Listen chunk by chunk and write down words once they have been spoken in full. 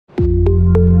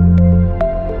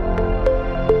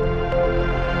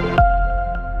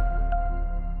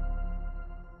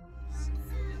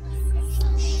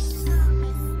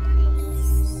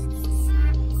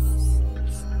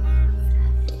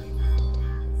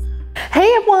Hey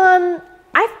everyone!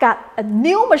 I've got a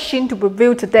new machine to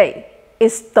review today.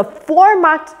 It's the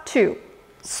Formart 2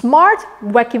 Smart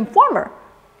Vacuum Former.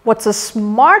 What's a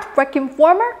smart vacuum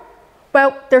former?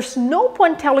 Well, there's no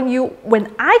point telling you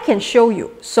when I can show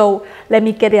you. So let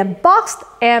me get it unboxed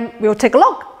and we'll take a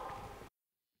look.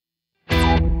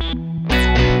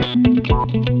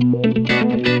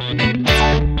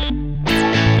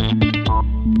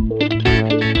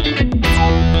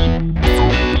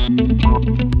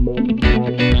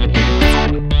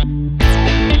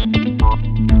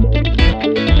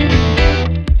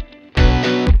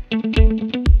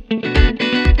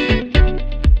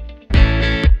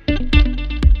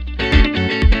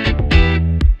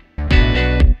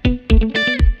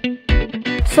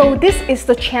 So this is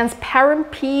the transparent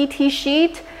PET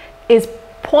sheet. It's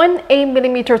 0.8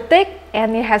 millimeter thick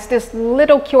and it has this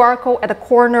little QR code at the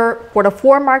corner for the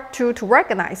Formart 2 to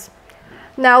recognize.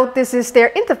 Now this is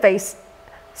their interface.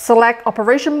 Select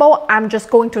operation mode. I'm just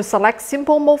going to select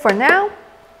simple mode for now.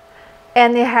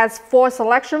 And it has 4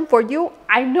 selections for you.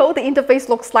 I know the interface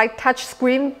looks like touch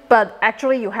screen, but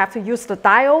actually you have to use the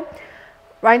dial.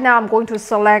 Right now I'm going to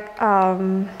select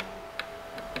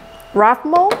rough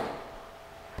mode.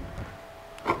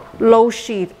 Low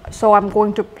sheet. So I'm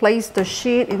going to place the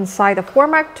sheet inside the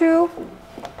Formart 2,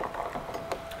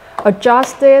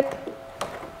 adjust it.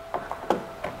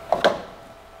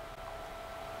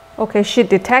 Okay, sheet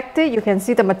detected. You can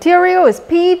see the material is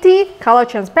PET, color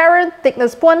transparent,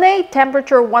 thickness 0.8,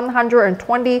 temperature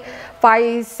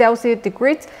 125 Celsius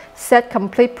degrees. Set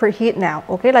complete preheat now.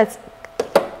 Okay, let's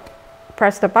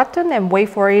press the button and wait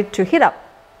for it to heat up.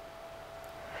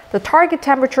 The target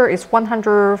temperature is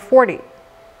 140.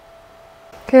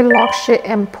 Okay, lock sheet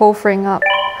and pull frame up.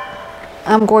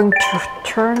 I'm going to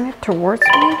turn it towards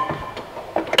me.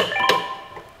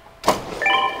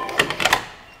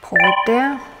 Pull it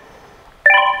down.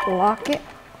 Lock it.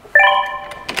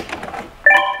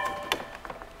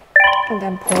 And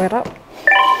then pull it up.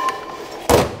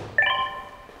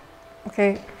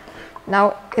 Okay,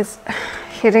 now it's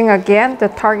hitting again. The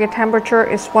target temperature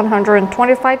is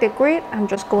 125 degrees. I'm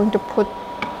just going to put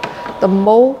the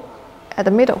mold at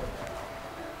the middle.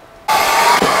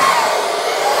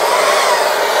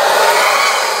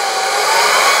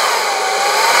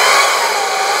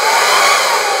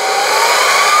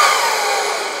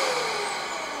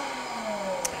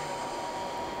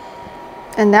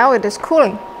 And now it is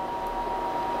cooling.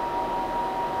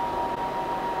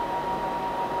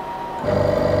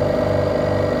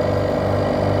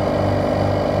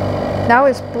 Now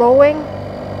it's blowing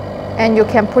and you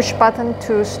can push button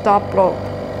to stop blow.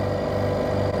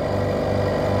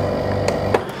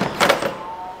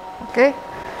 Okay,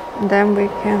 and then we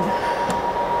can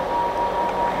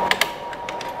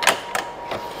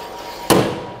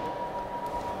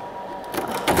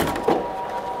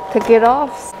take it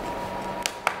off.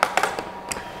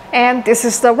 And this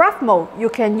is the rough mode. You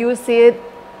can use it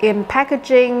in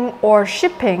packaging or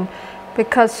shipping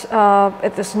because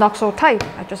it is not so tight.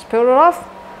 I just peel it off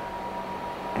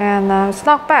and it's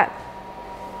not bad.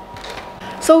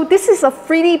 So this is a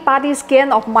 3D body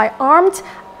scan of my arms.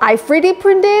 I 3D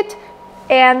printed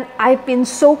and I've been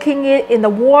soaking it in the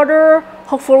water.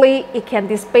 Hopefully it can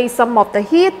dissipate some of the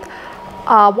heat.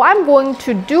 What I'm going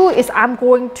to do is I'm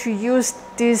going to use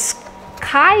this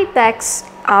Kydex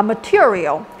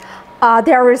material.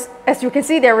 There is, as you can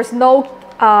see, there is no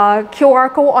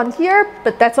QR code on here,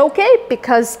 but that's okay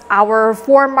because our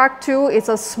Formart 2 is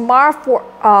a smart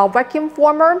vacuum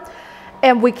former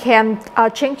and we can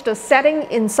change the setting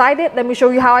inside it. Let me show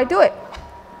you how I do it.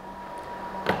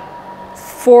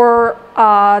 For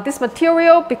this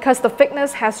material, because the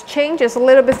thickness has changed, it's a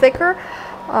little bit thicker,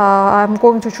 I'm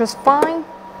going to choose fine.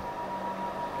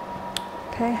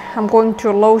 Okay, I'm going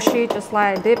to low sheet just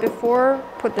like I did before.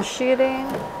 Put the sheet in.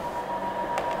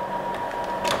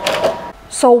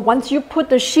 So once you put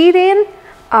the sheet in,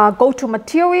 go to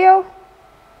material,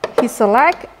 hit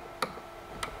select.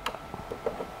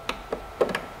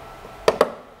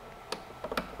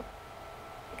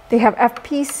 They have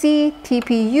FPC,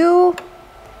 TPU,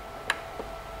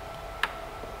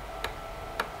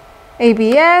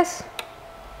 ABS,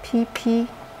 PP.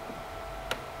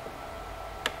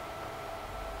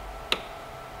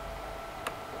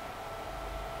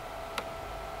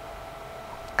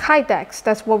 Kydex,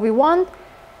 that's what we want.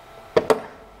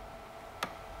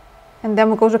 And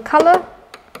then we go to color,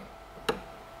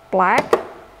 black,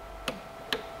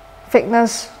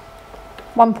 thickness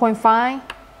 1.5,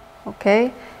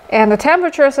 okay, and the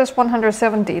temperature says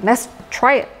 170. Let's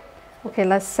try it. Okay,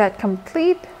 let's set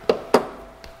complete.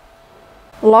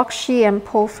 Lock sheet and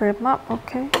pull frame up,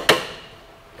 okay.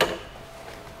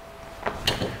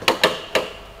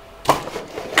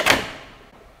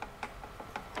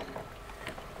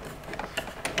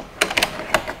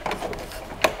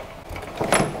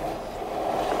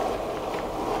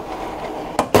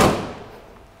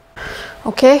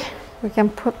 Okay, we can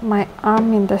put my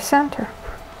arm in the center.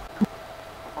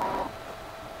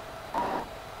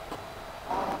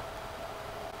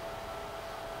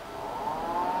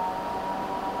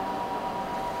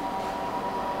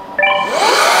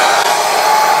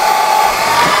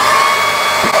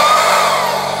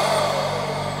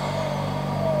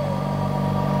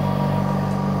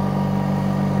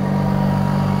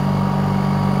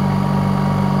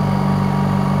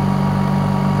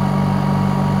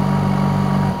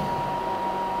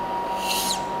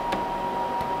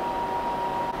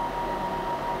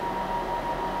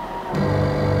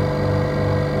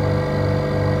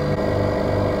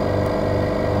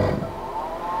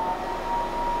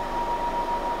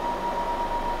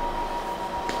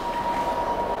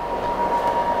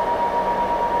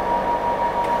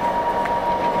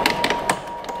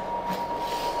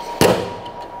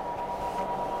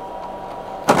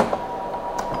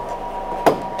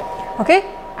 Okay,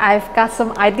 I've got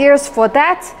some ideas for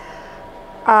that.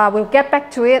 We'll get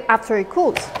back to it after it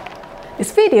cools.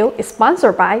 This video is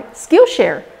sponsored by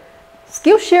Skillshare.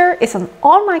 Skillshare is an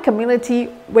online community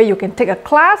where you can take a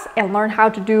class and learn how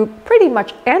to do pretty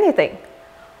much anything.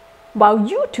 While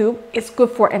YouTube is good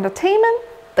for entertainment,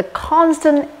 the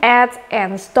constant ads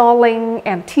and stalling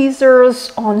and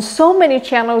teasers on so many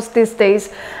channels these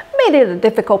days made it a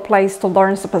difficult place to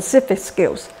learn specific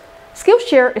skills.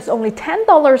 Skillshare is only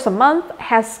 $10 a month,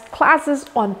 has classes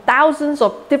on thousands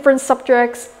of different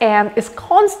subjects, and is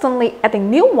constantly adding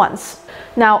new ones.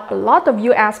 Now, a lot of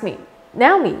you ask me,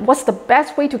 Naomi, what's the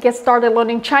best way to get started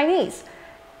learning Chinese?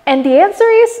 And the answer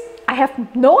is, I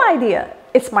have no idea.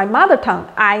 It's my mother tongue.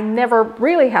 I never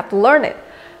really have to learn it.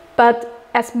 But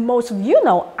as most of you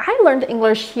know, I learned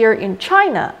English here in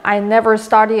China. I never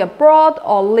studied abroad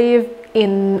or lived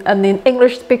in an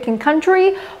English-speaking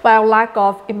country. While lack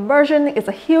of immersion is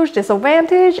a huge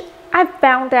disadvantage, I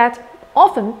found that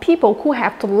often people who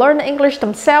have to learn English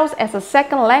themselves as a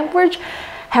second language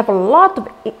have a lot of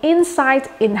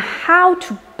insight in how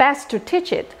to best to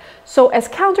teach it. So as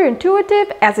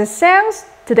counterintuitive as it sounds,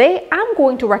 today I'm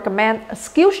going to recommend a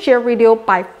Skillshare video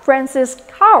by Francis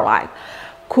Caroline,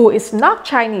 who is not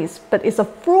Chinese but is a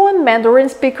fluent Mandarin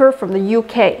speaker from the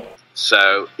UK.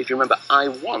 So, if you remember I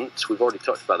want, we've already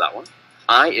talked about that one.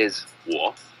 I is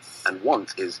我, and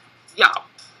want is 要.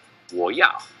 我要.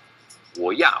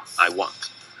 我要, I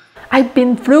want. I've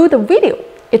been through the video.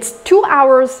 It's 2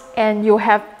 hours and you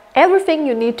have everything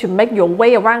you need to make your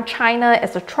way around China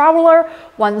as a traveler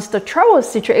once the travel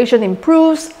situation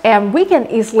improves and we can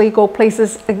easily go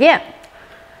places again.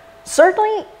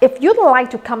 Certainly, if you'd like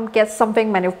to come get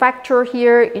something manufactured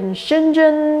here in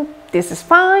Shenzhen, this is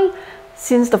fine,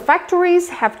 since the factories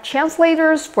have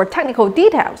translators for technical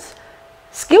details.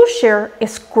 Skillshare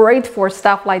is great for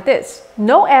stuff like this.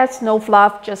 No ads, no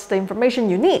fluff, just the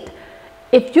information you need.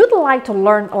 If you'd like to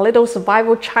learn a little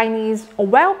survival Chinese, or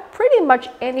well, pretty much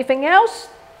anything else,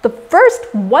 the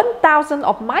first 1,000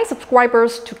 of my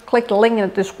subscribers to click the link in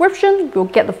the description will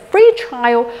get a free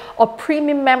trial or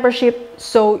premium membership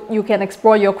so you can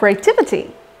explore your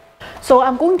creativity. So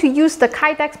I'm going to use the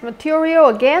Kydex material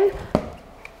again.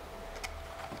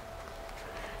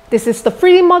 This is the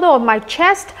 3D model of my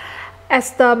chest.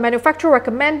 As the manufacturer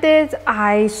recommended,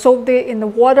 I soaked it in the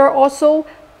water also,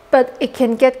 but it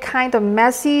can get kind of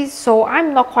messy, so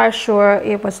I'm not quite sure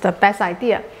it was the best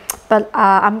idea. But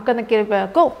I'm gonna give it a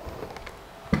go.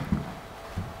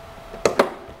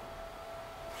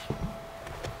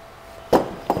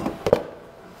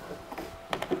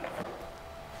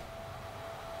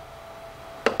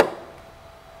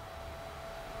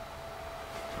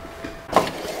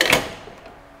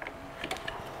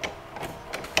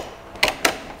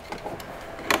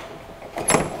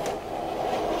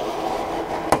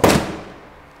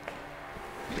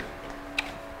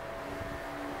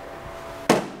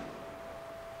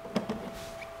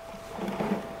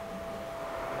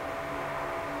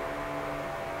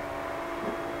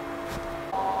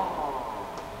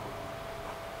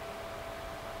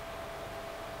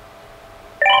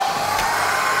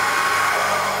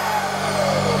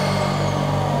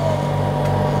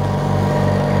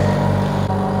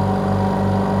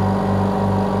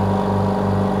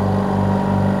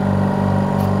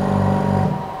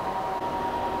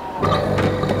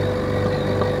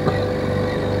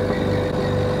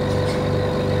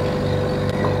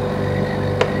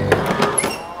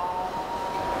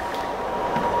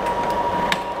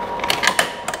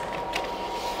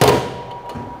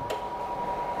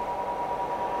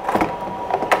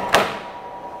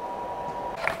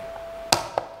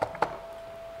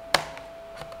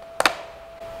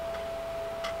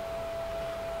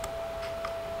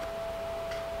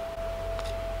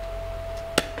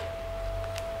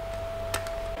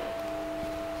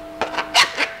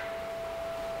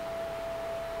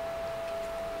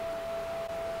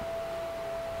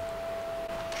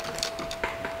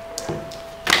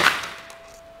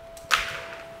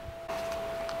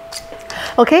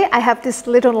 Okay, I have this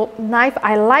little knife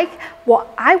I like. What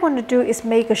I want to do is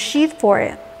make a sheath for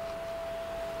it.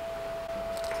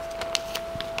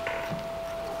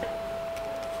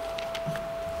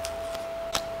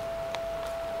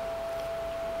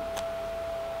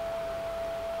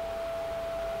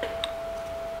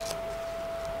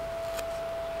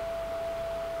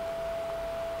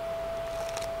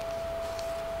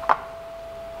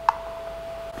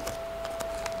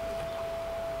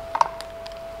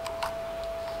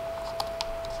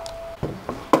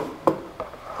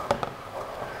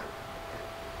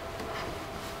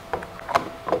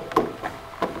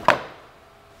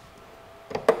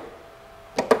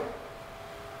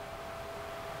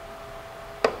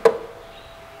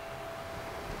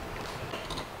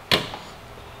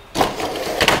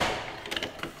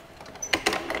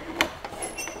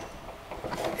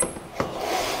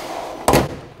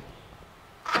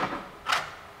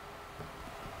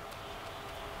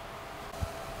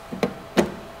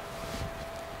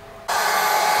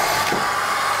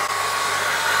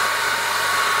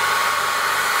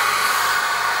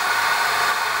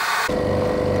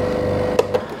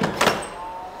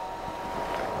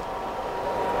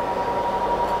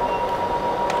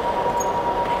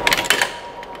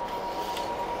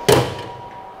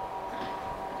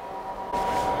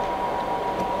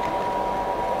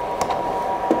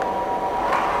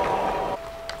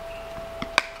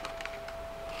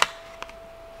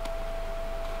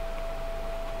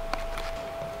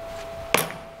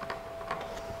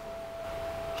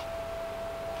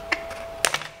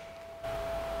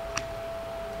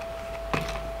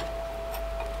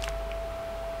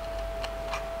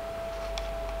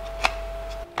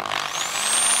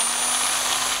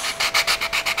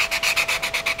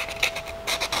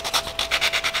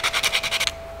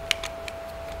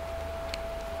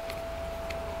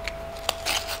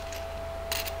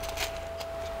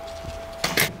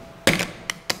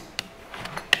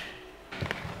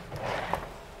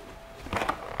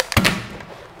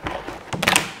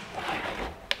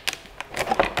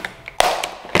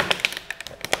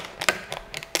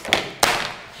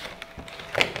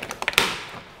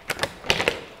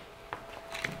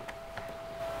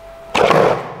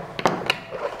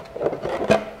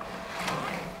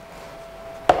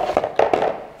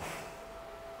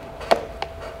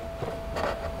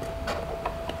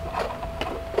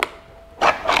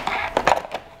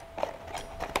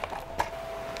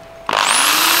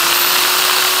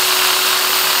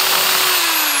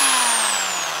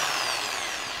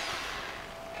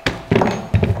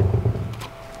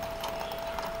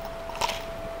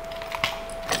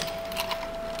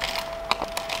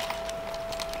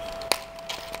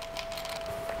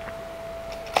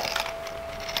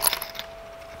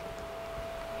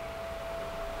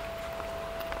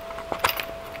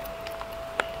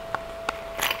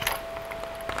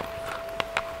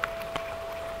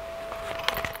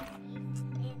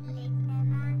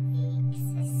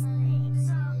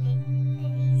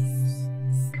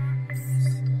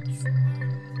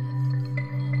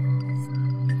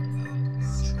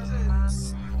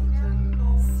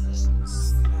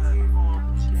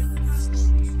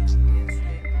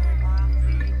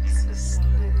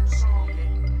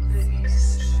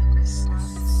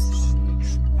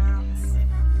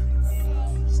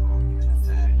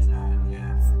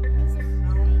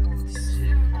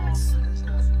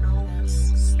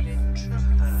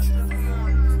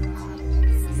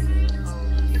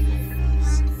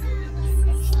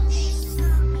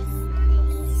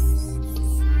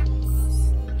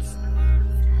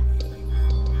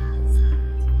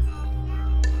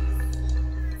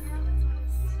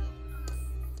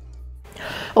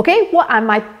 Okay, what are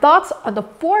my thoughts on the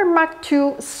Formart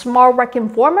 2 Smart Vacuum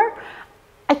Former?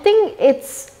 I think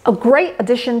it's a great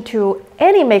addition to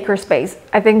any makerspace.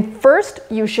 I think first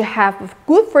you should have a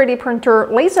good 3D printer,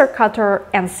 laser cutter,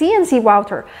 and CNC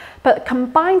welder. But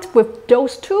combined with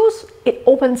those tools, it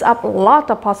opens up a lot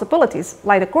of possibilities.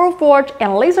 Like the Grow Forge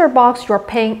and Laser Box, you're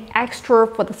paying extra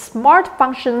for the smart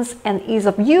functions and ease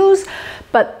of use.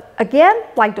 But again,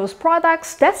 like those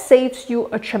products, that saves you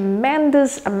a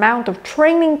tremendous amount of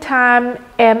training time,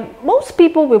 and most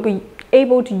people will be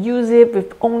able to use it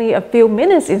with only a few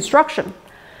minutes instruction.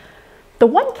 The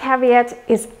one caveat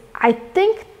is I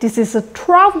think this is a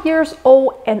 12 years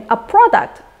old and up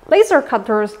product. Laser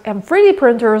cutters and 3D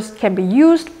printers can be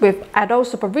used with adult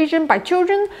supervision by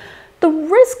children. The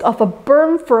risk of a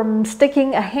burn from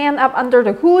sticking a hand up under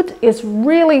the hood is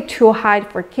really too high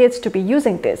for kids to be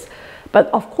using this. But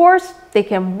of course, they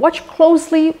can watch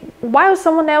closely while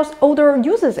someone else older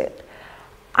uses it.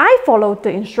 I followed the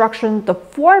instructions the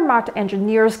Formart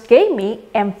engineers gave me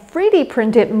and 3D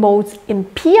printed molds in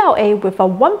PLA with a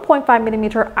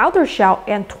 1.5mm outer shell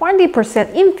and 20%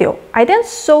 infill. I then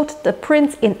soaked the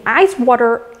prints in ice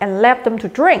water and left them to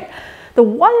drain. The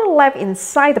water left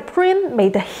inside the print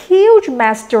made a huge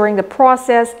mess during the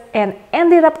process and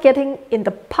ended up getting in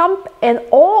the pump and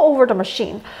all over the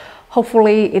machine.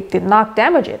 Hopefully it did not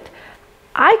damage it.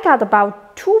 I got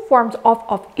about 2 forms off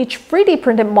of each 3D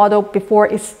printed model before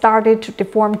it started to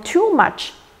deform too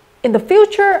much. In the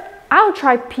future, I'll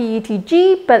try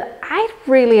PETG, but I'd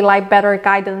really like better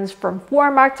guidance from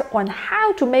Formart on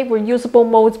how to make reusable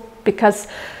molds because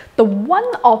the one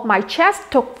of my chest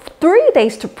took 3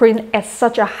 days to print at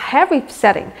such a heavy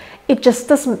setting. It just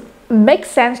doesn't make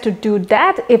sense to do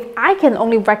that if I can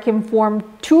only vacuum form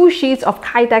 2 sheets of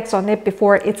Kydex on it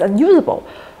before it's unusable.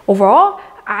 Overall,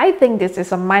 I think this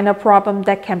is a minor problem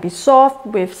that can be solved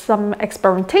with some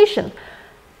experimentation.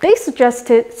 They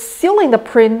suggested sealing the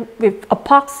print with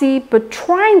epoxy, but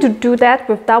trying to do that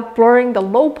without blurring the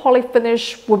low poly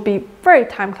finish would be very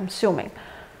time consuming.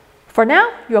 For now,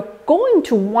 you're going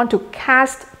to want to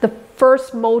cast the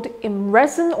first mold in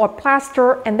resin or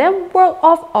plaster and then work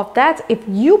off of that if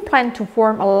you plan to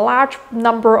form a large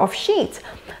number of sheets.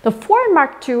 The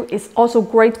Formart 2 is also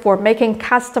great for making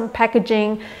custom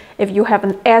packaging if you have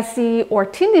an Etsy or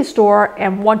Tindy store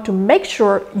and want to make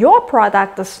sure your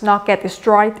product does not get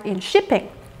destroyed in shipping.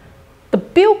 The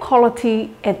build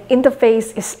quality and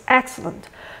interface is excellent,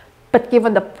 but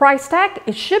given the price tag,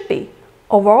 it should be.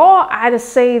 Overall, I'd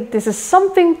say this is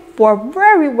something for a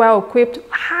very well-equipped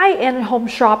high-end home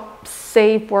shop,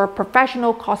 say for a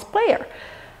professional cosplayer,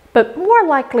 but more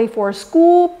likely for a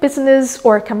school, business,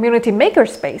 or community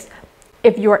makerspace.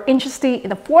 If you are interested in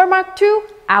the Formart 2,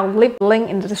 I'll leave the link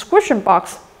in the description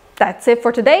box. That's it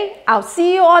for today. I'll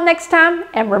see you all next time.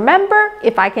 And remember,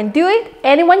 if I can do it,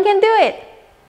 anyone can do it.